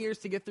 9 years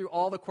to get through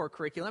all the core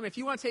curriculum. If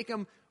you want to take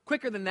them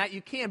quicker than that,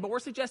 you can. But we're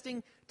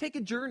suggesting take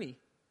a journey.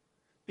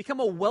 Become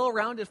a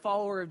well-rounded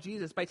follower of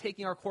Jesus by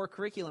taking our core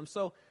curriculum.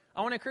 So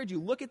I want to encourage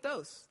you, look at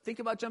those. Think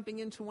about jumping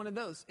into one of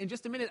those. In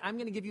just a minute, I'm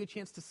going to give you a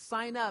chance to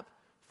sign up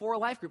for a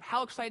life group.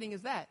 How exciting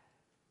is that?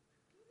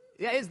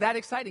 Yeah, is that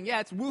exciting?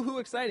 Yeah, it's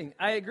woohoo exciting.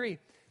 I agree.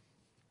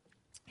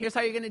 Here's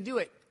how you're going to do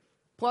it.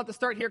 Pull out the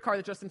Start Here card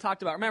that Justin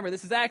talked about. Remember,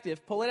 this is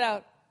active. Pull it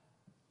out.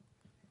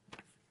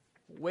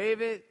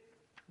 Wave it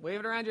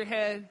around your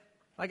head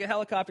like a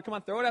helicopter. Come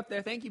on, throw it up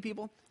there. Thank you,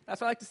 people.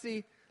 That's what I like to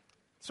see.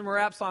 It's from a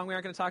rap song. We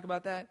aren't going to talk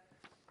about that.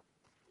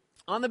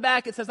 On the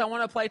back, it says, I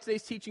want to apply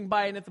today's teaching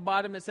by, and at the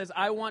bottom it says,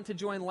 I want to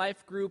join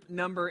life group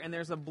number, and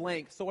there's a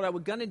blank. So what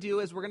I'm going to do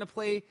is we're going to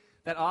play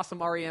that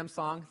awesome REM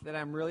song that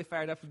I'm really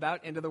fired up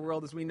about, End of the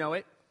World as We Know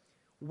It.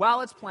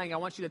 While it's playing, I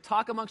want you to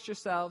talk amongst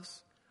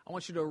yourselves. I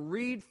want you to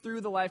read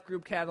through the life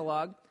group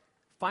catalog.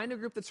 Find a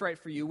group that's right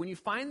for you. When you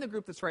find the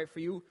group that's right for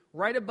you,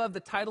 right above the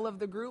title of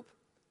the group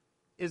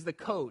is the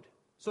code.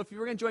 So if you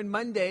were going to join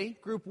Monday,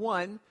 group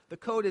 1, the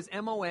code is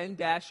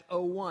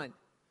MON-01.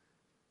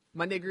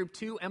 Monday, group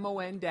 2,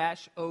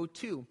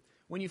 MON-02.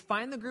 When you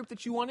find the group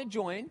that you want to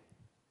join,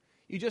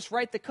 you just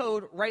write the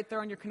code right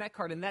there on your Connect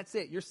card, and that's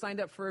it. You're signed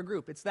up for a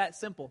group. It's that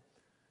simple.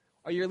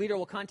 Or your leader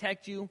will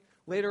contact you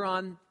later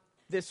on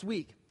this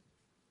week.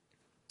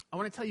 I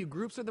want to tell you,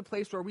 groups are the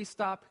place where we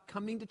stop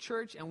coming to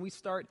church and we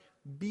start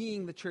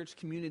being the church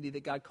community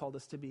that God called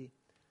us to be.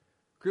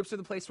 Groups are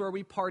the place where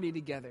we party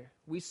together,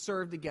 we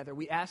serve together,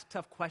 we ask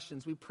tough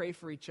questions, we pray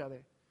for each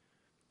other,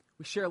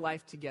 we share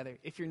life together.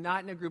 If you're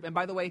not in a group, and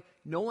by the way,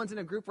 no one's in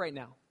a group right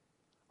now.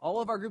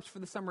 All of our groups for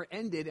the summer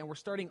ended, and we're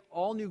starting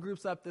all new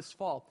groups up this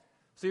fall.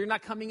 So you're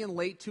not coming in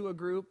late to a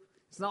group.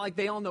 It's not like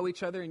they all know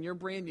each other and you're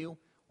brand new.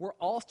 We're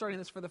all starting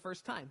this for the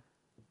first time.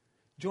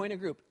 Join a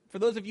group. For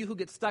those of you who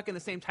get stuck in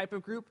the same type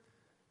of group,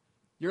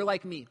 you're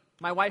like me.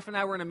 My wife and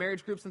I were in a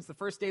marriage group since the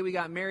first day we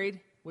got married,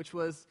 which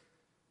was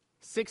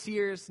 6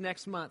 years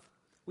next month.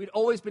 We'd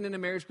always been in a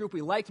marriage group.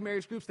 We liked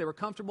marriage groups. They were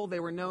comfortable. They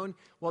were known.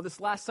 Well,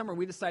 this last summer,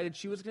 we decided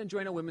she was going to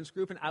join a women's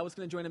group and I was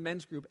going to join a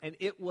men's group. And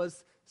it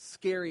was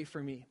scary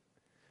for me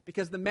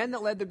because the men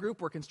that led the group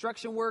were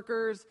construction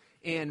workers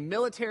and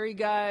military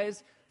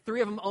guys.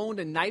 3 of them owned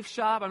a knife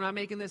shop. I'm not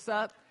making this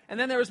up. And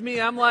then there was me.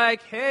 I'm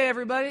like, hey,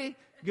 everybody,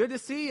 good to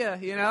see you.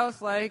 You know,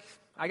 it's like,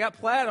 I got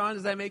plaid on.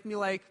 Does that make me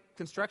like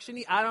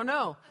construction-y? I don't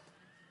know.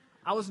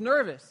 I was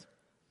nervous.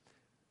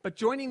 But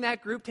joining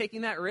that group,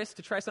 taking that risk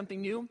to try something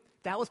new,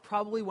 that was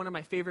probably one of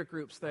my favorite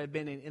groups that I've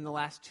been in the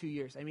last 2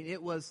 years. I mean,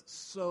 it was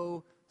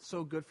so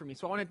good for me.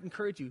 So I want to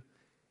encourage you,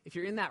 if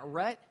you're in that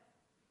rut,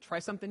 try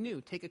something new.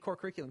 Take a core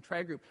curriculum. Try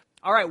a group.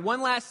 All right,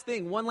 one last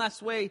thing, one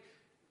last way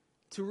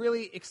to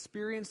really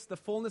experience the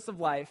fullness of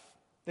life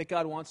that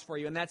God wants for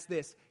you, and that's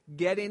this.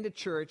 Get into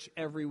church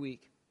every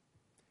week.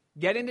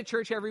 Get into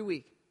church every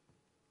week.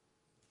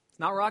 It's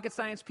not rocket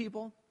science,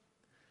 people.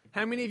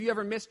 How many of you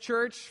ever missed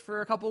church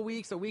for a couple of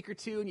weeks, a week or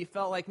two, and you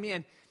felt like,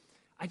 man,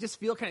 I just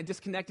feel kind of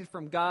disconnected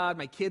from God.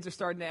 My kids are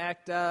starting to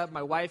act up.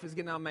 My wife is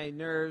getting on my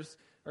nerves.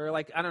 Or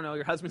like, I don't know,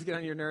 your husband's getting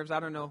on your nerves.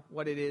 I don't know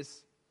what it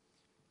is.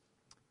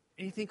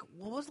 And you think,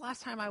 well, when was the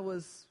last time I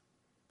was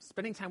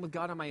spending time with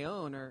God on my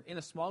own or in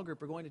a small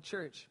group or going to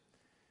church?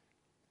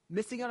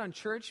 Missing out on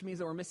church means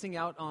that we're missing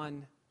out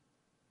on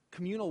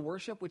communal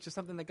worship, which is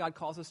something that God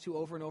calls us to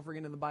over and over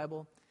again in the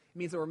Bible. It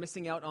means that we're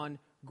missing out on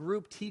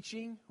group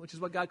teaching, which is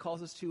what God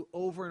calls us to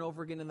over and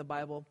over again in the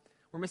Bible.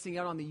 We're missing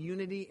out on the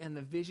unity and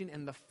the vision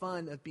and the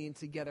fun of being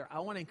together. I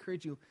want to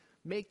encourage you,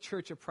 make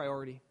church a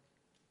priority.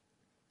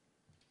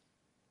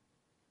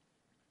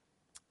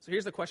 So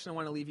here's the question I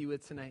want to leave you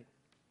with tonight.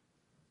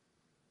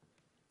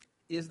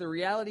 Is the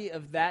reality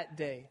of that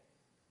day,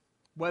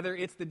 whether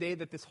it's the day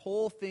that this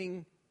whole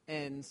thing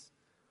ends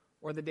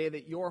or the day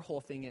that your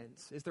whole thing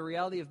ends, is the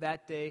reality of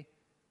that day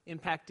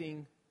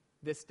impacting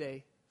this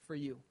day for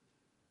you?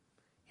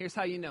 Here's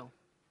how you know.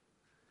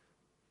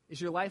 Is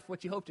your life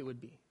what you hoped it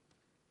would be?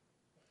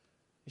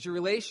 Is your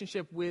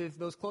relationship with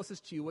those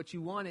closest to you what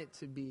you want it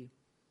to be?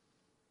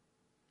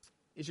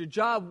 Is your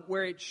job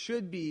where it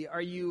should be?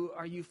 Are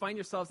you find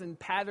yourselves in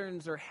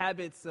patterns or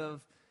habits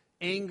of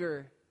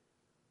anger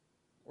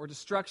or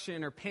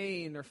destruction or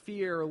pain or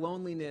fear or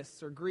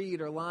loneliness or greed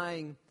or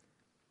lying?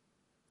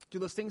 Do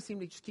those things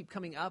seem to just keep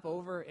coming up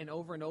over and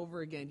over and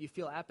over again? Do you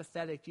feel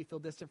apathetic? Do you feel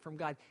distant from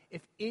God?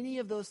 If any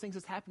of those things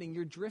is happening,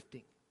 you're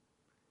drifting.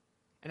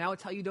 And I would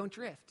tell you, don't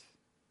drift.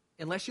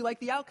 Unless you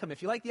like the outcome.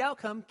 If you like the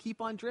outcome,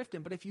 keep on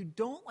drifting. But if you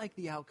don't like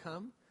the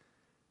outcome,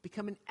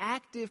 become an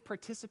active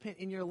participant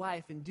in your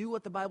life and do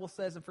what the Bible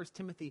says in 1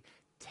 Timothy.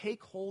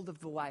 Take hold of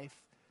the life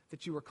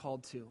that you were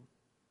called to.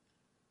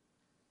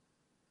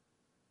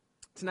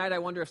 Tonight, I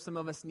wonder if some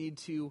of us need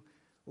to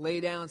lay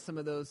down some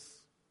of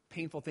those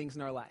painful things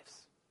in our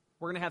lives.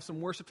 We're going to have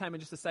some worship time in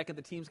just a second.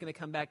 The team's going to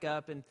come back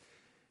up. And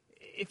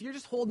if you're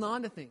just holding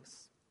on to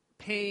things,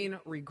 pain,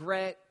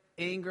 regret,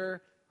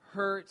 anger,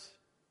 hurt,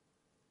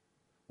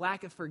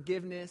 lack of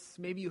forgiveness,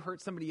 maybe you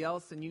hurt somebody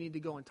else and you need to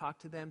go and talk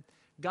to them.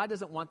 God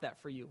doesn't want that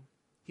for you.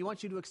 He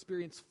wants you to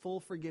experience full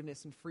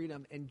forgiveness and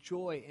freedom and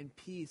joy and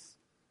peace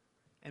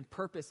and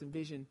purpose and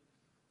vision.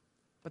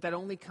 But that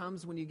only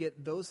comes when you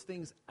get those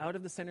things out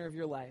of the center of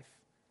your life.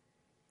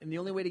 And the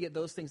only way to get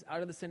those things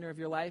out of the center of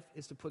your life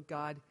is to put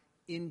God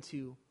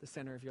into the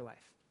center of your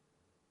life.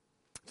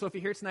 So if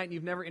you're here tonight and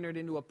you've never entered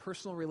into a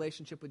personal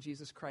relationship with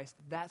Jesus Christ,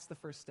 that's the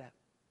first step.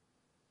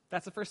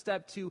 That's the first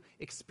step to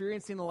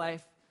experiencing the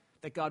life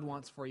that God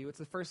wants for you. It's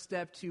the first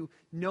step to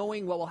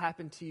knowing what will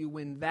happen to you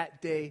when that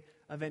day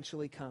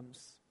eventually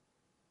comes.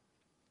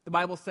 The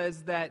Bible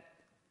says that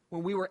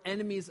when we were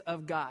enemies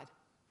of God,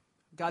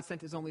 God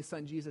sent his only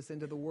son, Jesus,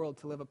 into the world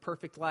to live a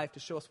perfect life, to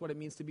show us what it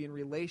means to be in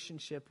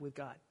relationship with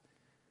God.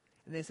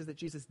 And then it says that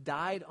Jesus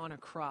died on a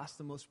cross,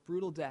 the most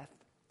brutal death,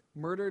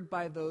 murdered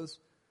by those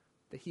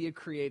that he had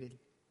created.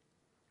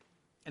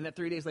 And that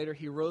 3 days later,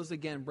 he rose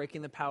again,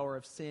 breaking the power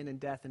of sin and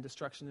death and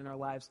destruction in our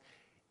lives,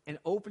 and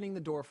opening the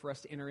door for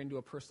us to enter into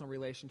a personal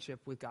relationship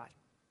with God.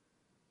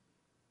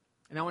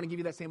 And I want to give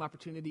you that same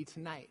opportunity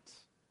tonight.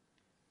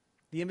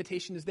 The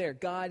invitation is there.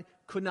 God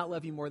could not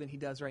love you more than he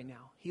does right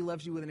now. He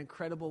loves you with an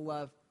incredible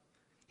love.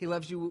 He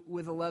loves you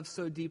with a love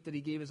so deep that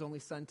he gave his only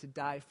son to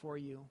die for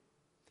you.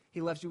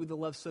 He loves you with a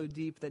love so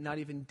deep that not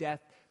even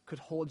death could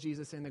hold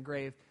Jesus in the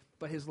grave,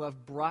 but his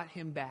love brought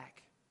him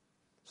back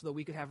so that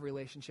we could have a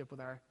relationship with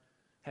our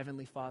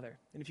Heavenly Father.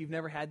 And if you've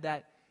never had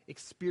that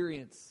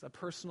experience, a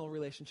personal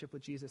relationship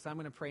with Jesus, I'm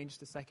going to pray in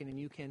just a second, and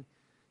you can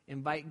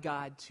invite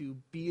God to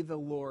be the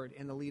Lord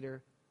and the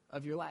leader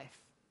of your life.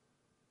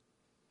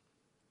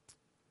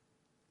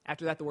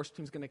 After that, the worship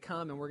team's going to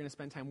come, and we're going to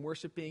spend time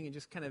worshiping and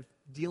just kind of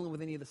dealing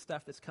with any of the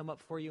stuff that's come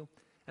up for you.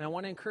 And I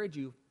want to encourage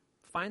you,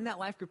 find that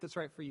life group that's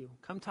right for you.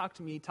 Come talk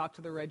to me, talk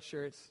to the red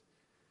shirts,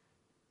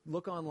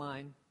 look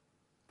online,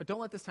 but don't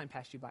let this time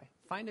pass you by.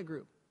 Find a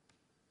group.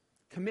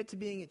 Commit to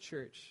being at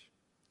church.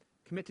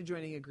 Commit to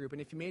joining a group. And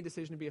if you made a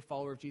decision to be a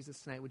follower of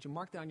Jesus tonight, would you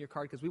mark that on your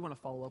card, because we want to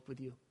follow up with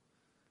you,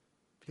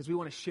 because we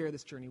want to share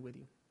this journey with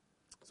you.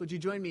 So would you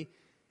join me,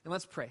 and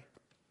let's pray.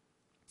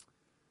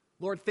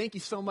 Lord, thank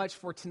you so much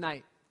for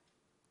tonight.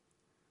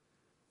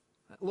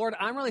 Lord,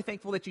 I'm really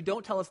thankful that you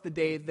don't tell us the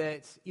day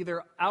that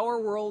either our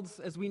world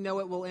as we know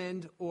it will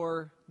end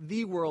or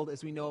the world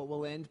as we know it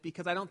will end,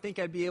 because I don't think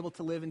I'd be able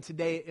to live in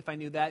today if I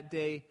knew that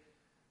day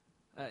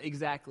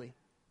exactly.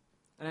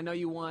 And I know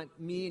you want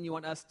me and you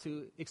want us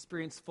to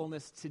experience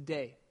fullness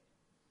today.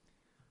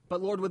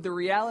 But Lord, would the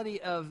reality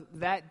of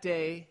that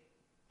day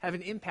have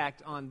an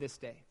impact on this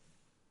day?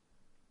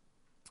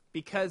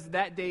 Because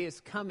that day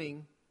is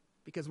coming,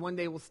 because one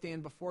day we'll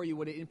stand before you,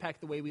 would it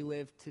impact the way we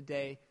live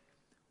today?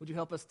 Would you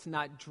help us to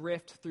not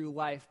drift through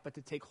life, but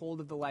to take hold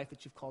of the life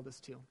that you've called us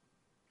to?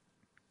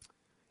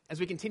 As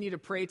we continue to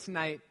pray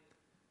tonight,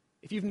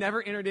 if you've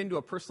never entered into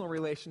a personal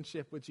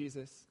relationship with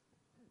Jesus,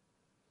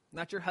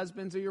 not your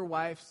husbands or your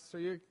wives or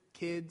your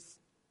kids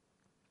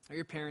or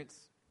your parents,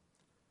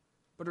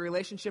 but a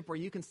relationship where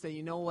you can say,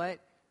 you know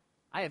what?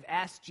 I have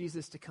asked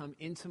Jesus to come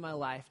into my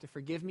life to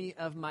forgive me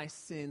of my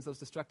sins, those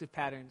destructive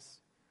patterns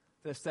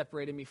that have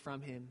separated me from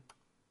him.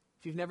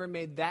 If you've never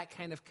made that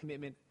kind of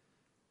commitment,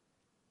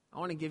 I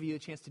want to give you a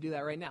chance to do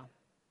that right now.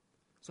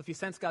 So if you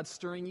sense God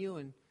stirring you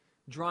and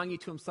drawing you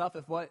to himself,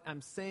 if what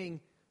I'm saying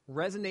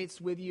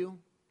resonates with you,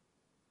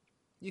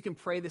 you can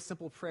pray this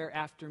simple prayer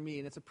after me,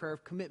 and it's a prayer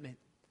of commitment.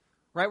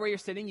 Right where you're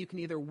sitting, you can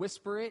either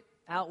whisper it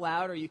out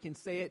loud or you can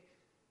say it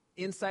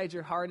inside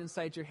your heart,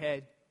 inside your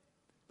head.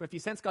 But if you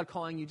sense God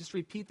calling you, just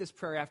repeat this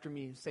prayer after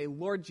me. Say,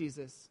 Lord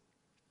Jesus,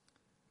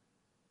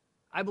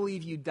 I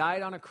believe you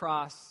died on a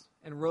cross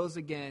and rose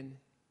again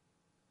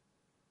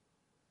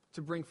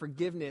to bring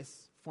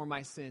forgiveness for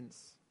my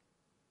sins.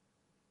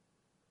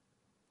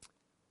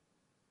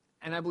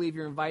 And I believe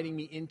you're inviting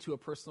me into a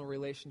personal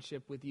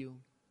relationship with you.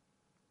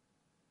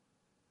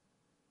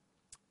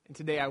 And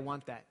today I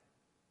want that.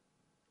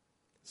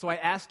 So I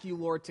ask you,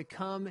 Lord, to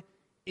come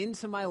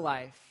into my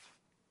life,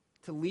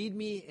 to lead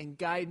me and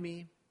guide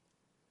me,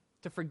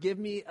 to forgive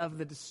me of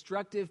the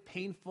destructive,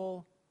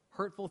 painful,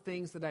 hurtful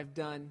things that I've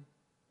done.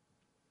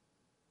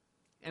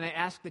 And I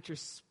ask that your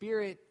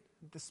Spirit,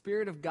 the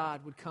Spirit of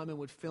God, would come and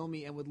would fill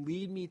me and would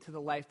lead me to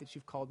the life that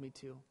you've called me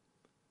to,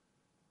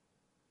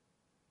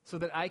 so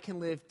that I can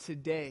live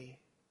today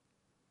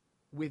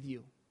with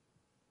you.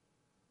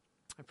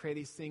 I pray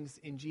these things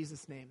in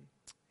Jesus' name.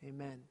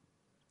 Amen.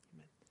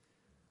 Amen.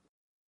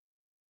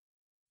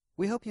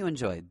 We hope you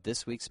enjoyed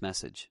this week's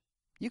message.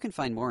 You can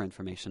find more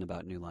information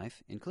about New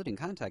Life, including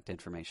contact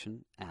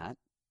information, at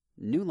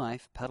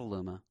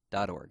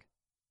newlifepetaluma.org.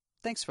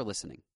 Thanks for listening.